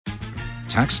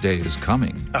Tax day is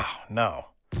coming. Oh, no.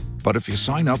 But if you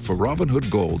sign up for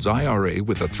Robinhood Gold's IRA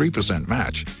with a 3%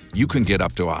 match, you can get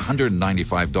up to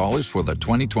 $195 for the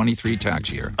 2023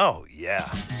 tax year. Oh, yeah.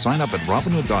 Sign up at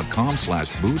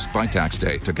Robinhood.com/boost by tax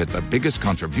day to get the biggest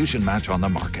contribution match on the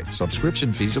market.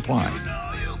 Subscription fees apply.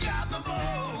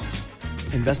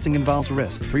 Investing involves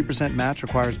risk. 3% match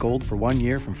requires gold for 1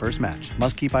 year from first match.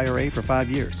 Must keep IRA for 5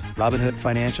 years. Robinhood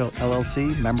Financial,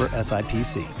 LLC, member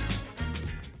SIPC.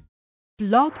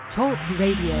 Blog Talk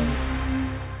Radio.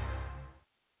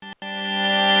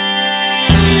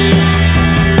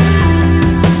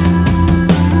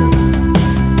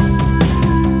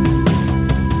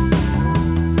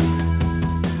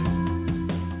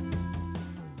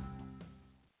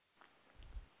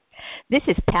 This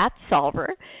is Pat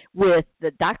Solver with the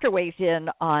Dr. Weighs In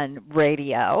on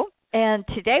radio. And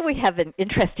today we have an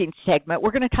interesting segment.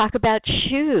 We're going to talk about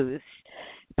shoes,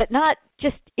 but not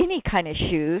just any kind of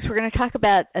shoes. We're going to talk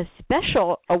about a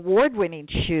special award-winning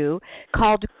shoe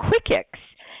called Quikiks.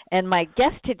 And my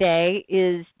guest today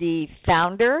is the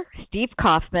founder, Steve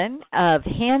Kaufman, of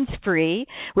Hands Free,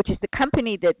 which is the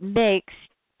company that makes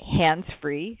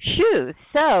hands-free shoes.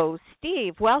 So,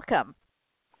 Steve, welcome.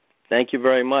 Thank you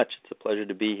very much. It's a pleasure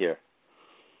to be here.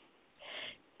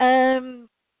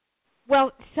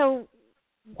 Well, so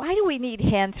why do we need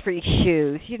hands-free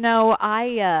shoes? You know,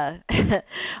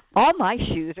 all my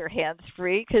shoes are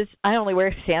hands-free because I only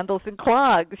wear sandals and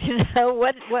clogs. You know,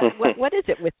 what is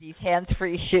it with these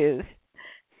hands-free shoes?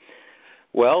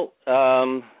 Well,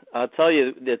 I'll tell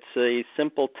you, it's a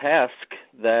simple task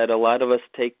that a lot of us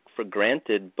take for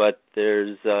granted, but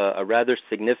there's a rather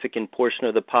significant portion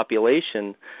of the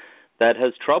population that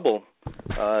has trouble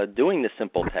doing the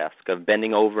simple task of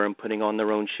bending over and putting on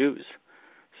their own shoes.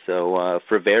 So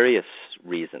for various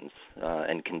reasons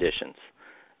and conditions.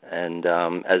 And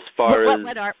as far as...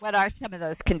 What are some of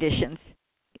those conditions?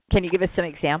 Can you give us some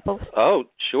examples? Oh,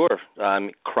 sure.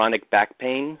 Chronic back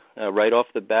pain right off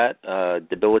the bat,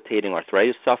 debilitating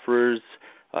arthritis sufferers,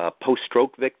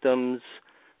 post-stroke victims,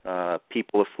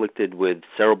 people afflicted with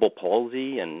cerebral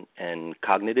palsy and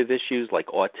cognitive issues like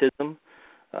autism.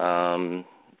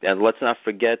 And let's not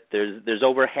forget, there's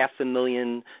over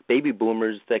 500,000 baby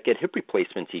boomers that get hip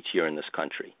replacements each year in this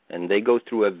country, and they go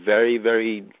through a very,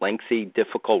 very lengthy,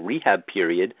 difficult rehab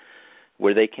period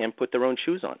where they can't put their own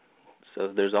shoes on. So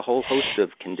there's a whole host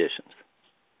of conditions.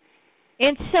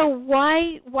 And so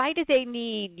why do they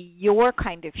need your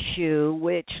kind of shoe,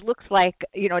 which looks like,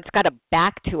 you know, it's got a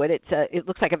back to it. It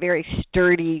looks like a very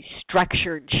sturdy,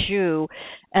 structured shoe.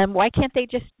 And why can't they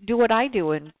just do what I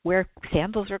do and wear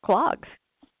sandals or clogs?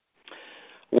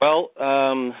 Well,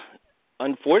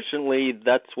 unfortunately,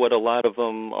 that's what a lot of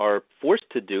them are forced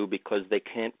to do because they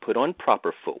can't put on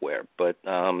proper footwear. But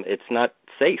it's not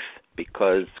safe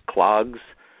because clogs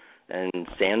and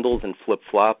sandals and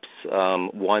flip-flops,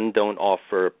 one, don't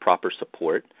offer proper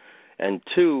support, and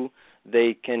two,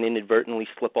 they can inadvertently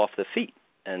slip off the feet.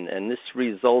 And this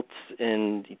results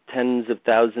in tens of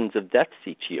thousands of deaths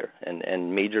each year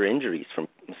and major injuries from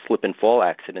slip and fall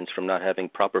accidents from not having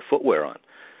proper footwear on.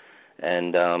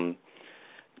 And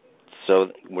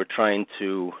so we're trying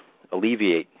to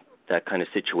alleviate that kind of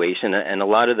situation. And a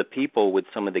lot of the people with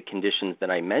some of the conditions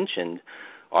that I mentioned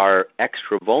are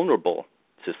extra vulnerable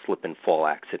to slip and fall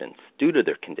accidents due to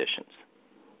their conditions.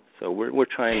 So we're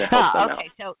trying to help them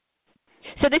out.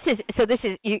 So this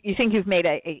is you think you've made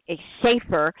a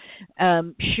safer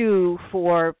shoe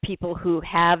for people who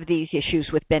have these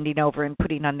issues with bending over and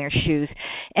putting on their shoes.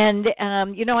 And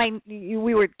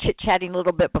we were chit-chatting a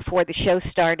little bit before the show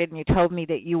started, and you told me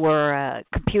that you were a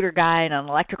computer guy and an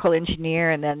electrical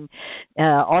engineer, and then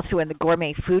also in the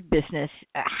gourmet food business.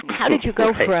 How did you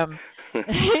go from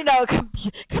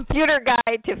computer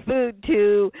guy to food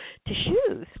to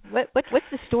shoes?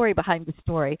 What's the story behind the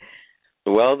story?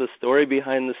 Well, the story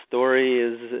behind the story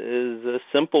is a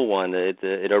simple one.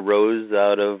 It arose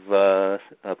out of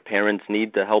a parent's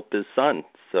need to help his son.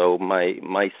 So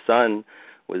my son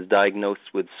was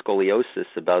diagnosed with scoliosis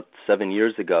about 7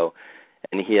 years ago,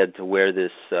 and he had to wear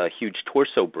this huge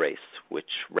torso brace, which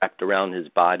wrapped around his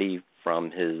body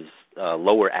from his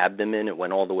lower abdomen. It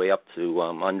went all the way up to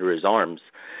under his arms,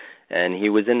 and he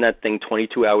was in that thing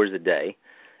 22 hours a day,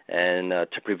 and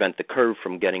to prevent the curve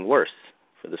from getting worse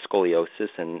for the scoliosis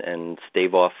and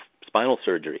stave off spinal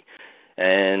surgery.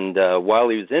 And while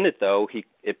he was in it, though,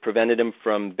 it prevented him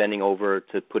from bending over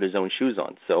to put his own shoes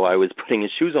on. So I was putting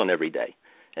his shoes on every day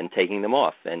and taking them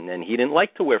off. And he didn't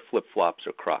like to wear flip-flops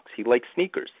or Crocs. He liked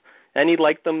sneakers. And he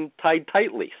liked them tied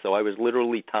tightly. So I was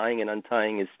literally tying and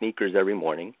untying his sneakers every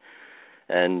morning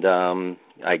And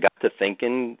I got to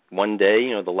thinking one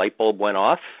day, the light bulb went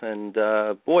off, and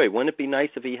boy, wouldn't it be nice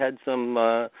if he had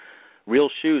some real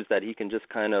shoes that he can just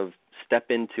kind of step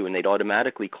into and they'd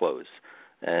automatically close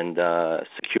and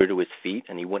secure to his feet,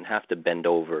 and he wouldn't have to bend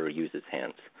over or use his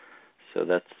hands. So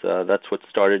that's what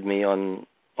started me on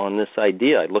this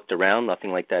idea. I looked around,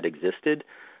 nothing like that existed.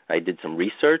 I did some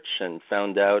research and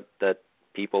found out that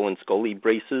people in Scoli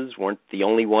braces weren't the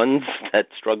only ones that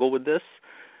struggle with this,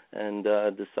 and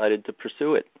decided to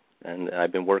pursue it. And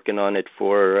I've been working on it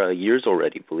for years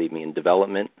already, believe me, in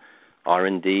development,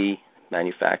 R&D,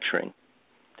 manufacturing,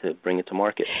 to bring it to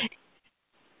market.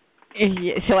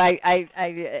 So I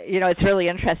it's really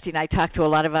interesting. I talk to a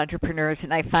lot of entrepreneurs,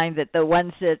 and I find that the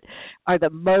ones that are the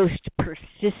most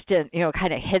persistent,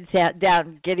 kind of heads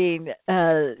down, getting,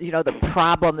 the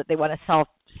problem that they want to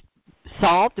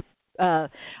solved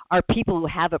are people who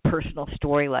have a personal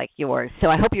story like yours. So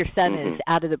I hope your son is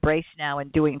out of the brace now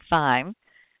and doing fine.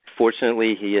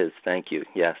 Fortunately, he is. Thank you.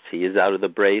 Yes, he is out of the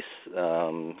brace.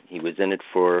 He was in it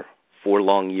for 4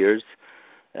 long years,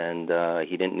 and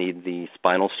he didn't need the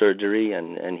spinal surgery,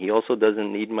 and he also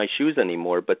doesn't need my shoes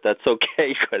anymore, but that's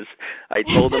okay, because I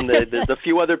told him that there's a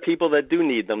few other people that do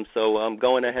need them, so I'm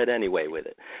going ahead anyway with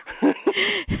it.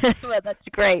 Well, that's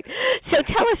great. So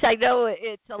tell us, I know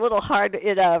it's a little hard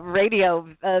in a radio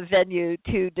venue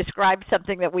to describe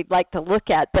something that we'd like to look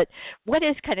at, but what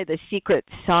is kind of the secret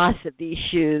sauce of these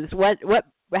shoes?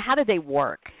 How do they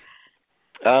work?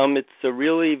 It's a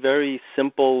really very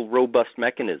simple, robust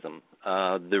mechanism.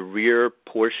 The rear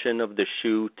portion of the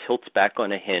shoe tilts back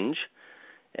on a hinge,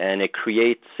 and it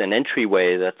creates an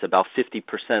entryway that's about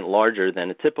 50% larger than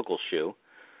a typical shoe.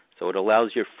 So it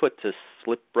allows your foot to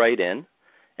slip right in,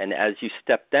 and as you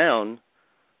step down,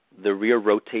 the rear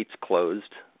rotates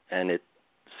closed, and it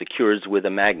secures with a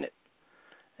magnet.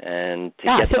 And to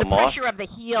get them off, so the pressure of the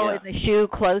heel in the shoe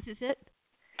closes it?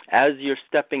 As you're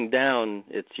stepping down,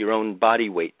 it's your own body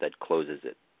weight that closes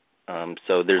it.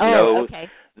 So there's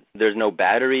there's no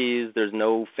batteries, there's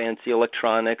no fancy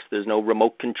electronics, there's no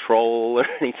remote control or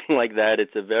anything like that.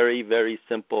 It's a very, very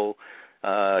simple,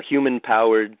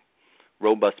 human-powered,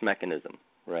 robust mechanism,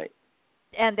 right?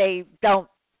 And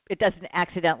it doesn't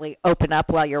accidentally open up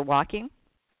while you're walking?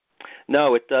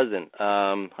 No, it doesn't.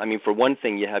 For one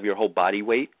thing, you have your whole body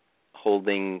weight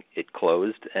holding it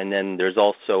closed, and then there's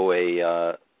also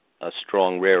a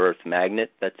strong rare earth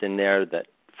magnet that's in there that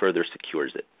further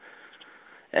secures it.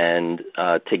 And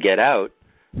to get out,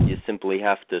 you simply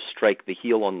have to strike the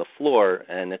heel on the floor,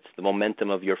 and it's the momentum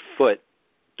of your foot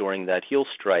during that heel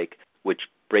strike which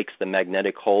breaks the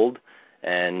magnetic hold,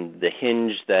 and the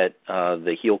hinge that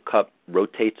the heel cup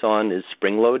rotates on is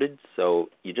spring-loaded, so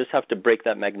you just have to break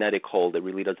that magnetic hold. It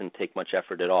really doesn't take much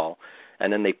effort at all.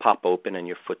 And then they pop open and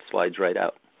your foot slides right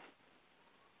out.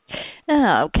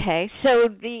 Oh, okay. So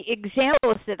the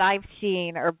examples that I've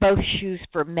seen are both shoes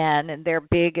for men, and they're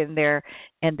big and they're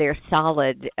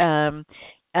solid. So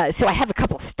I have a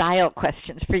couple style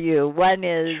questions for you. One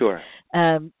is, sure.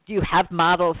 Do you have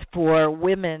models for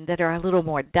women that are a little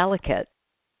more delicate?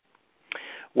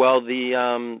 Well,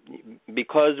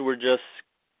 because we're just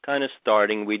kind of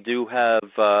starting, we do have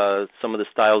some of the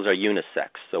styles are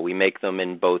unisex, so we make them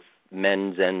in both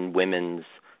men's and women's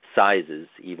sizes,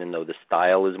 even though the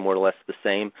style is more or less the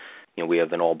same. We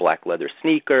have an all-black leather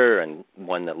sneaker and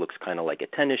one that looks kind of like a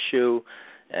tennis shoe,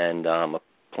 and a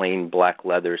plain black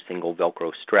leather single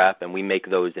Velcro strap, and we make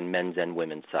those in men's and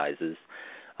women's sizes.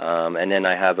 And then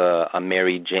I have a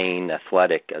Mary Jane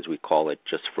athletic, as we call it,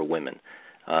 just for women.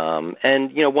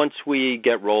 And once we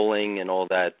get rolling and all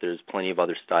that, there's plenty of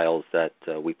other styles that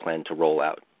we plan to roll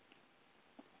out.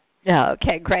 Oh,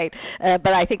 okay, great.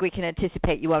 But I think we can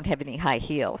anticipate you won't have any high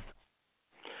heels.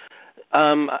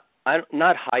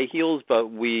 Not high heels, but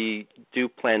we do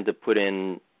plan to put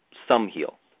in some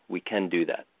heel. We can do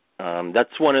that.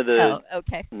 That's one of the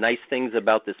nice things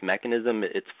about this mechanism.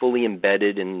 It's fully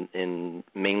embedded in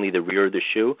mainly the rear of the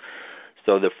shoe.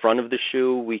 So the front of the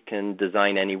shoe we can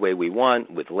design any way we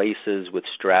want, with laces, with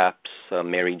straps,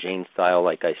 Mary Jane style,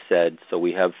 like I said. So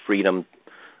we have freedom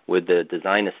with the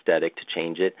design aesthetic to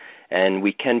change it, and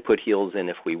we can put heels in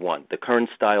if we want. The current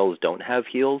styles don't have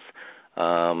heels.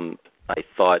 I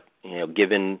thought,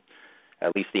 given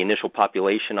at least the initial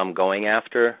population I'm going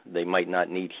after, they might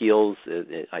not need heels.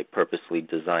 I purposely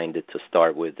designed it to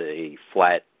start with a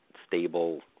flat,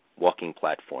 stable walking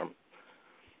platform.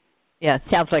 Yeah,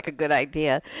 sounds like a good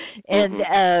idea.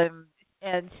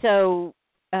 And so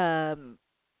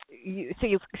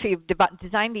you've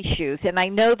designed these shoes, and I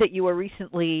know that you were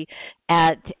recently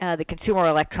at the Consumer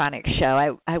Electronics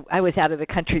Show. I was out of the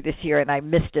country this year and I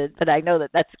missed it, but I know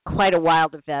that that's quite a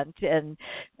wild event and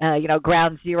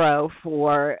ground zero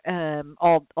for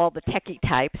all the techie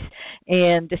types.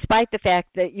 And despite the fact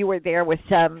that you were there with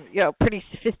some pretty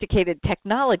sophisticated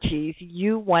technologies,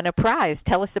 you won a prize.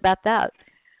 Tell us about that.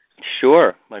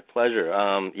 Sure, my pleasure.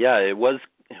 It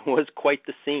was quite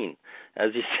the scene.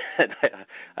 As you said,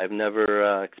 I've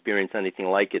never experienced anything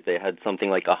like it. They had something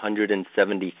like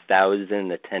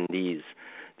 170,000 attendees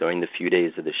during the few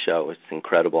days of the show. It's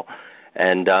incredible.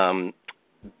 And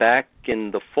back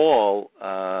in the fall,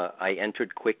 I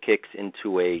entered Quikiks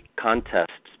into a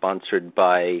contest sponsored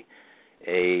by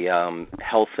a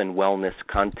health and wellness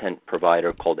content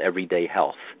provider called Everyday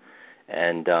Health.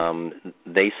 And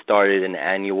they started an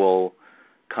annual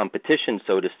competition,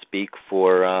 so to speak,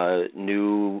 for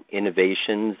new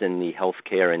innovations in the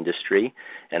healthcare industry.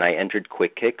 And I entered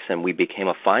Quikiks, and we became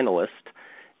a finalist.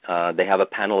 They have a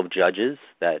panel of judges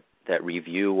that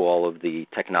review all of the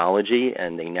technology,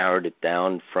 and they narrowed it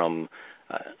down from,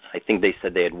 I think they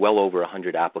said they had well over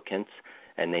 100 applicants,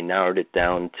 and they narrowed it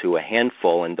down to a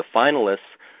handful. And the finalists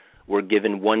were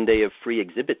given 1 day of free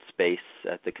exhibit space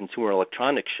at the Consumer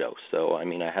Electronics Show. So, I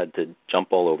had to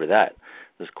jump all over that.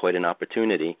 It was quite an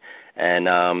opportunity. And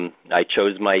I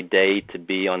chose my day to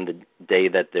be on the day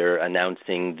that they're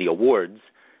announcing the awards.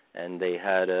 And they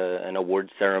had an award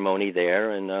ceremony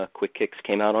there, and Quikiks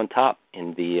came out on top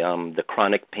in the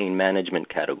chronic pain management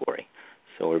category.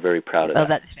 So we're very proud of that. Oh,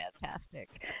 that's fantastic.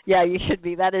 Yeah, you should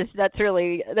be. That's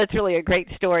really a great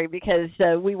story, because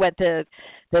we went to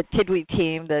the Tidwee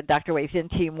team, the Dr. Wei's In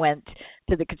team went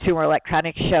to the Consumer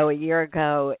Electronics Show a year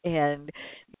ago, and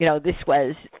this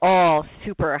was all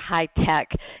super high tech.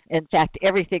 In fact,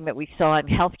 everything that we saw in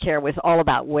healthcare was all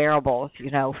about wearables,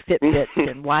 Fitbits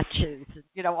and watches,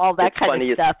 all that kind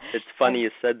of stuff. It's funny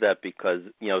you said that, because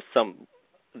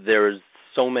there's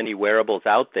so many wearables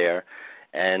out there.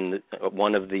 And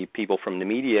one of the people from the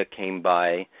media came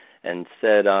by and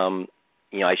said,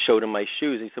 I showed him my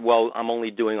shoes. He said, well, I'm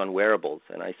only doing on wearables.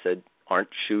 And I said, aren't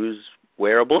shoes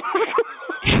wearable?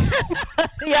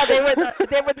 Yeah, they were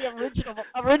the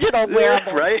original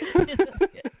wearables. Right.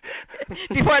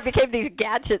 Before it became these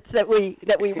gadgets that we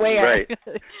wear. Right.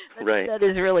 Right. That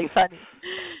is really funny.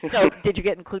 So, did you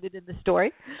get included in the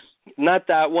story? Not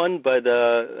that one, but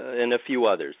in a few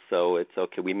others. So it's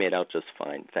okay. We made out just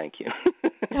fine. Thank you.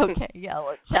 Okay. Yeah.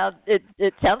 Well,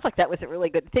 it sounds like that was a really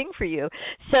good thing for you.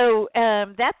 So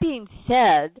that being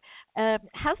said,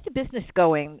 how's the business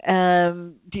going?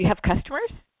 Do you have customers?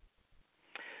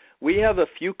 We have a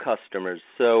few customers.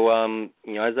 So,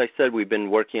 as I said, we've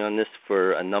been working on this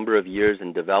for a number of years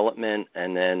in development,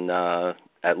 and then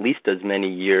at least as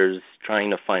many years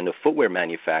trying to find a footwear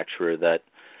manufacturer that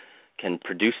can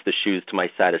produce the shoes to my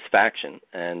satisfaction.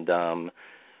 And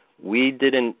we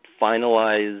didn't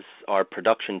finalize our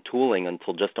production tooling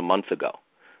until just a month ago.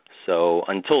 So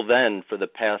until then, for the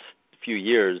past few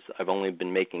years, I've only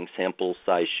been making sample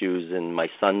size shoes in my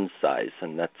son's size,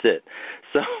 and that's it.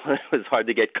 So it was hard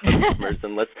to get customers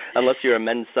unless you're a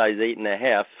men's size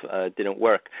 8.5. It didn't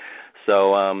work.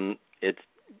 So it's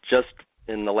just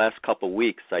in the last couple of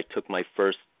weeks I took my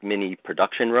first mini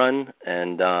production run,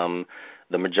 and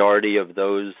the majority of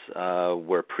those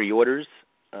were pre-orders.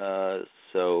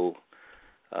 So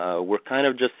we're kind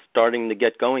of just starting to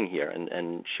get going here,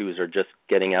 and shoes are just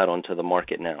getting out onto the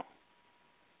market now.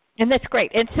 And that's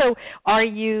great. And so, are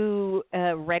you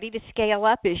ready to scale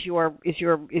up? Is your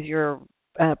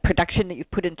production that you've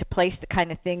put into place the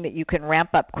kind of thing that you can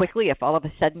ramp up quickly if all of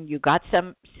a sudden you got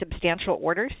some substantial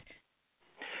orders?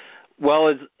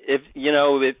 Well, if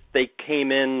they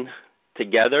came in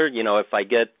together, if I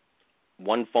get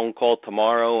one phone call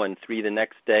tomorrow and 3 the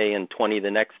next day and 20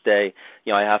 the next day,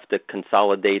 I have to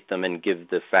consolidate them and give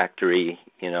the factory,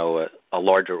 a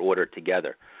larger order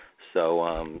together. So,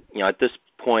 at this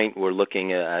point, we're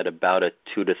looking at about a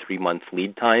 2 to 3 month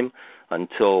lead time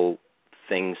until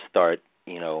things start,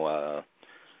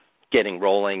 getting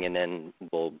rolling, and then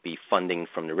we'll be funding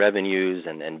from the revenues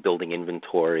and building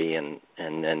inventory, and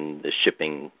then the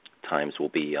shipping times will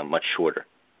be much shorter.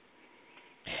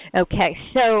 Okay,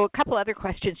 so a couple other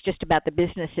questions just about the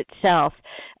business itself.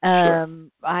 Sure.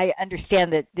 I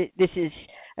understand that this is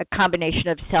a combination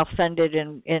of self-funded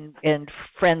and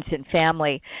friends and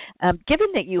family. Given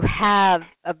that you have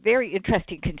a very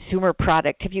interesting consumer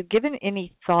product, have you given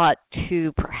any thought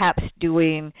to perhaps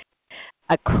doing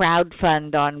a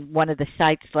crowdfund on one of the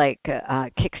sites like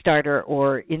Kickstarter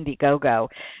or Indiegogo?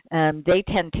 They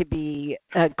tend to be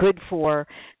good for,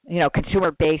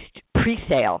 consumer-based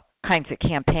pre-sale kinds of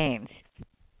campaigns.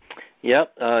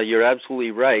 Yep, you're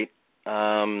absolutely right.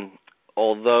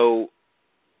 Although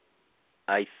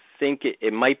I think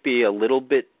it might be a little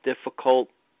bit difficult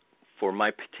for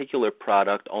my particular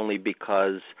product only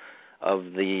because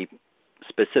of the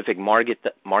specific market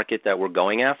that we're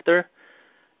going after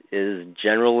is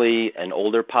generally an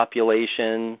older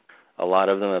population. A lot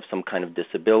of them have some kind of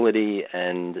disability,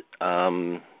 and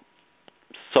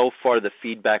so far the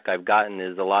feedback I've gotten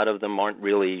is a lot of them aren't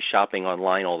really shopping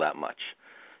online all that much.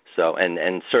 So,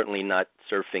 and certainly not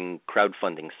surfing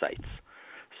crowdfunding sites.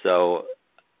 So,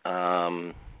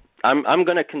 I'm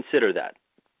going to consider that.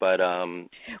 But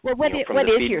well, what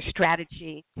is your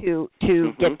strategy to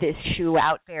get this shoe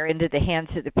out there into the hands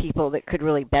of the people that could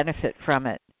really benefit from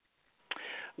it?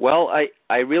 Well,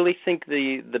 I really think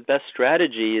the best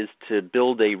strategy is to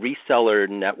build a reseller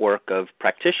network of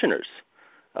practitioners.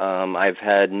 I've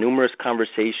had numerous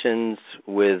conversations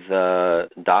with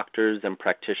doctors and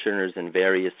practitioners in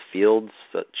various fields,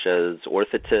 such as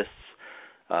orthotists,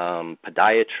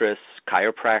 podiatrists,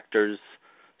 chiropractors,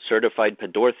 certified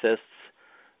podorthists,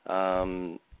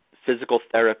 physical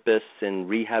therapists in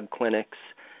rehab clinics,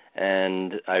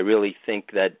 and I really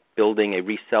think that building a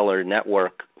reseller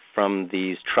network from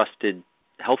these trusted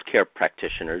healthcare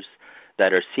practitioners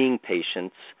that are seeing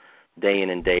patients day in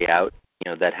and day out,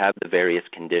 that have the various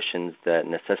conditions that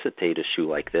necessitate a shoe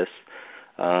like this,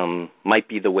 might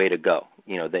be the way to go.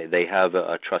 They have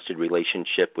a trusted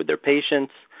relationship with their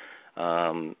patients,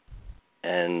 and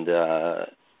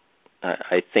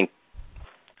I think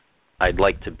I'd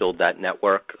like to build that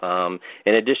network.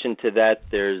 In addition to that,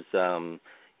 there's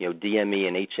DME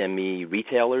and HME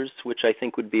retailers, which I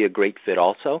think would be a great fit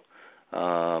also.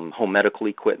 Home medical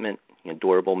equipment,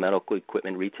 durable medical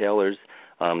equipment retailers.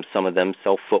 Some of them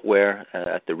sell footwear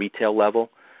at the retail level.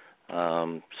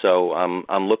 So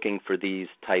I'm looking for these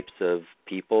types of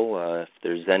people. If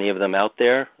there's any of them out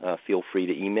there, feel free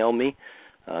to email me,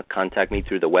 contact me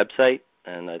through the website,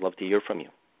 and I'd love to hear from you.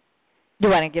 Do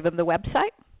you want to give them the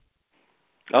website?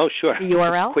 Oh, sure. The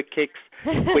URL?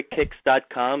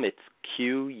 Quikiks.com. It's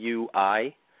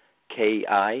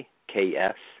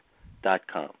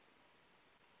Quikiks.com.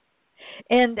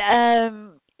 And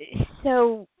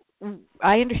so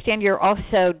I understand you're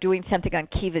also doing something on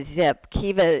Kiva Zip.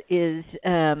 Kiva is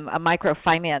a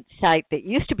microfinance site that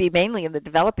used to be mainly in the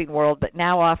developing world, but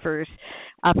now offers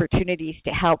opportunities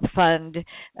to help fund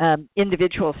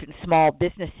individuals and small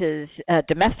businesses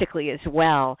domestically as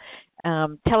well.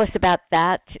 Tell us about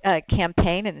that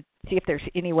campaign and see if there's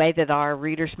any way that our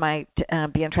readers might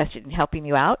be interested in helping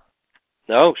you out.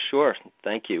 Oh, sure.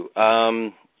 Thank you.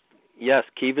 Yes,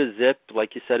 Kiva Zip,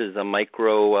 like you said, is a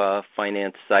micro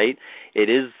finance site. It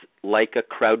is like a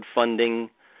crowdfunding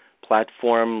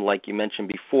platform, like you mentioned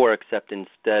before, except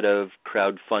instead of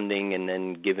crowdfunding and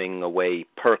then giving away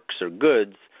perks or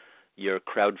goods, you're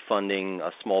crowdfunding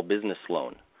a small business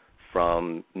loan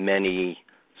from many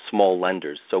small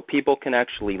lenders. So people can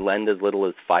actually lend as little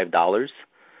as $5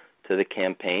 to the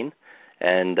campaign.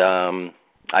 And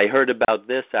I heard about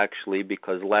this actually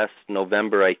because last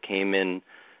November I came in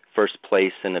first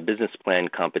place in a business plan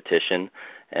competition,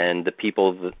 and the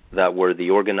people that were the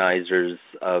organizers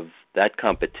of that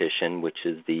competition, which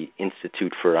is the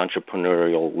Institute for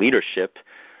Entrepreneurial Leadership,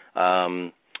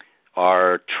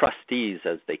 are trustees,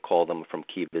 as they call them, from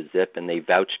Kiva Zip, and they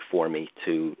vouched for me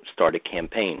to start a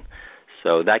campaign.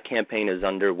 So that campaign is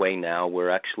underway now.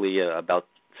 We're actually about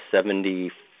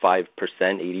 75%,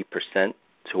 80%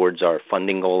 towards our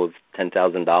funding goal of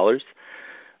 $10,000.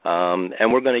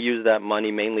 And we're going to use that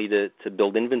money mainly to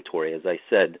build inventory, as I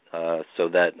said, so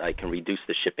that I can reduce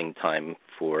the shipping time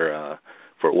for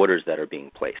orders that are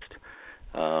being placed.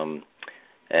 And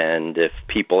if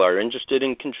people are interested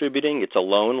in contributing, it's a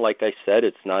loan, like I said.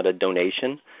 It's not a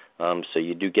donation, so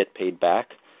you do get paid back.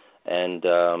 And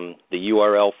the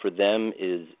URL for them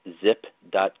is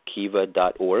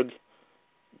zip.kiva.org,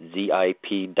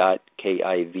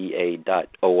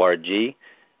 zip.kiva.org.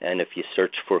 And if you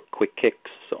search for Quikiks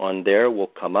on there,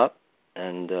 we'll come up,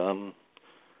 and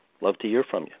love to hear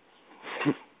from you.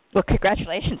 Well,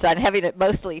 congratulations on having it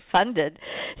mostly funded.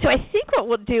 So I think what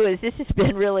we'll do is this has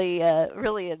been really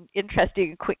an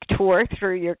interesting quick tour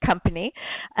through your company.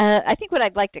 I think what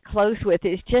I'd like to close with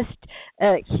is just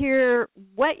hear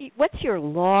what's your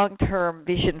long-term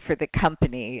vision for the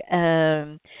company.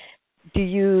 Do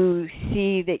you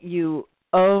see that you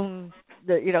own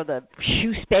the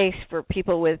shoe space for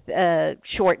people with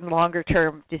short and longer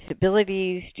term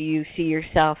disabilities? Do you see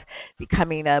yourself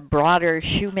becoming a broader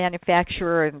shoe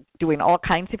manufacturer and doing all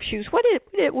kinds of shoes? What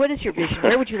is your vision?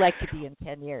 Where would you like to be in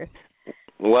 10 years?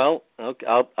 Well, okay,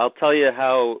 I'll tell you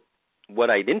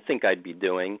what I didn't think I'd be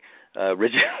doing.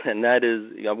 and that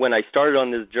is, when I started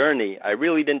on this journey, I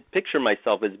really didn't picture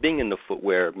myself as being in the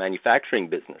footwear manufacturing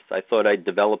business. I thought I'd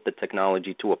develop the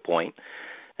technology to a point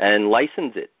and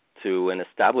license it to an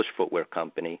established footwear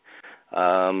company.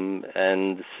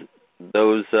 And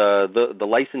those the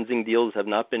licensing deals have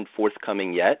not been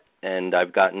forthcoming yet, and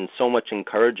I've gotten so much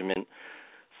encouragement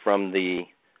from the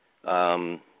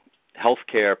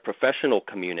healthcare professional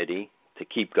community to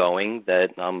keep going that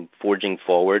I'm forging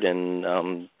forward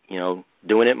and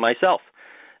doing it myself.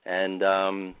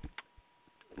 And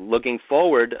looking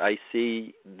forward, I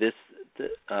see us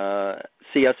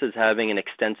as having an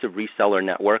extensive reseller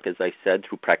network, as I said,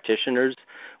 through practitioners,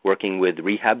 working with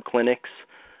rehab clinics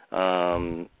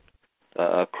across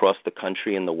the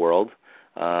country and the world.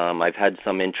 I've had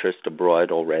some interest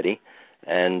abroad already.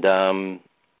 And,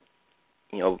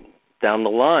 down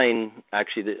the line,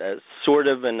 actually, sort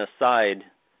of an aside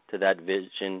to that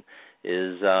vision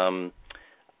is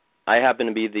I happen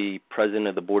to be the president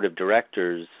of the board of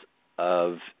directors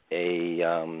of a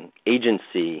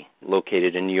agency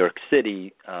located in New York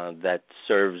City that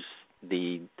serves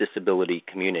the disability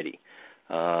community.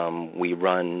 We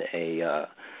run a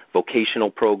vocational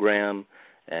program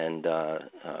and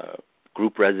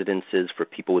group residences for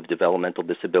people with developmental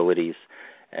disabilities.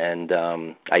 And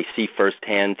I see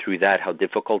firsthand through that how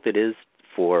difficult it is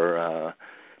for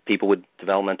people with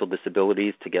developmental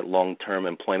disabilities to get long-term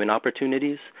employment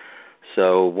opportunities.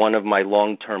 So one of my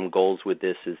long-term goals with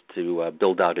this is to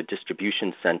build out a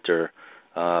distribution center,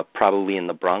 probably in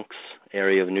the Bronx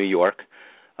area of New York,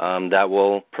 that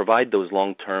will provide those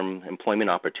long-term employment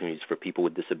opportunities for people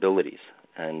with disabilities.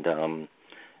 And, and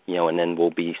then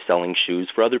we'll be selling shoes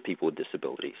for other people with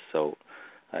disabilities. So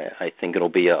I think it'll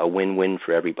be a win-win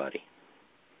for everybody.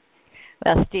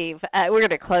 Well, Steve, we're going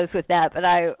to close with that, but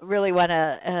I really want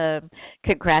to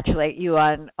congratulate you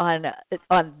on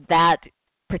that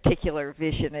particular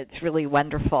vision. It's really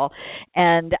wonderful.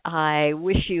 And I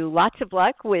wish you lots of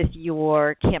luck with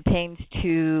your campaigns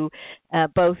to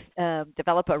both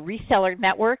develop a reseller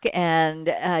network and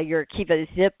your Kiva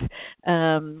Zip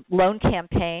loan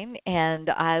campaign. And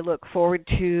I look forward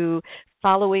to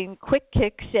following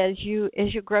Quikiks as you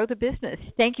grow the business.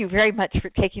 Thank you very much for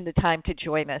taking the time to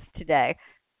join us today.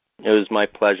 It was my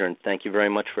pleasure, and thank you very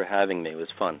much for having me. It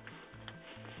was fun.